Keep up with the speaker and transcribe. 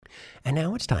And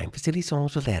now it's time for Silly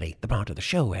Songs with Larry, the part of the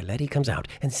show where Larry comes out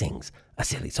and sings a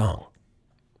silly song.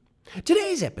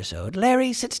 Today's episode,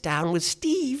 Larry sits down with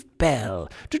Steve Bell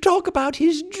to talk about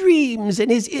his dreams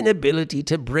and his inability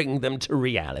to bring them to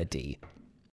reality.